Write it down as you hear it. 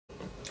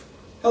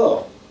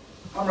Hello,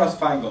 I'm Russ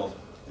Feingold,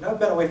 and I've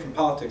been away from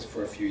politics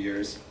for a few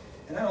years,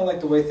 and I don't like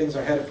the way things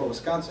are headed for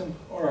Wisconsin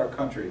or our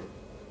country.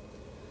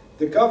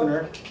 The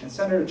governor and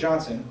Senator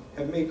Johnson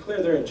have made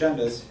clear their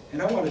agendas,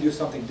 and I want to do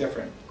something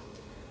different.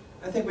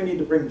 I think we need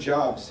to bring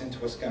jobs into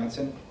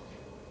Wisconsin.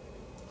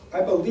 I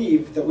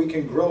believe that we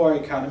can grow our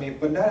economy,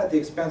 but not at the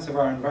expense of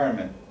our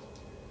environment.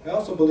 I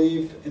also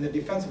believe in the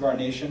defense of our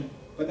nation,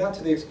 but not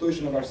to the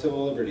exclusion of our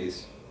civil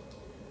liberties.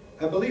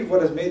 I believe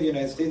what has made the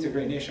United States a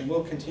great nation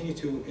will continue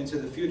to into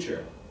the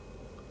future.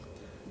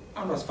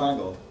 I'm Russ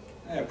Feingold.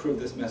 I approve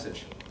this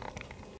message.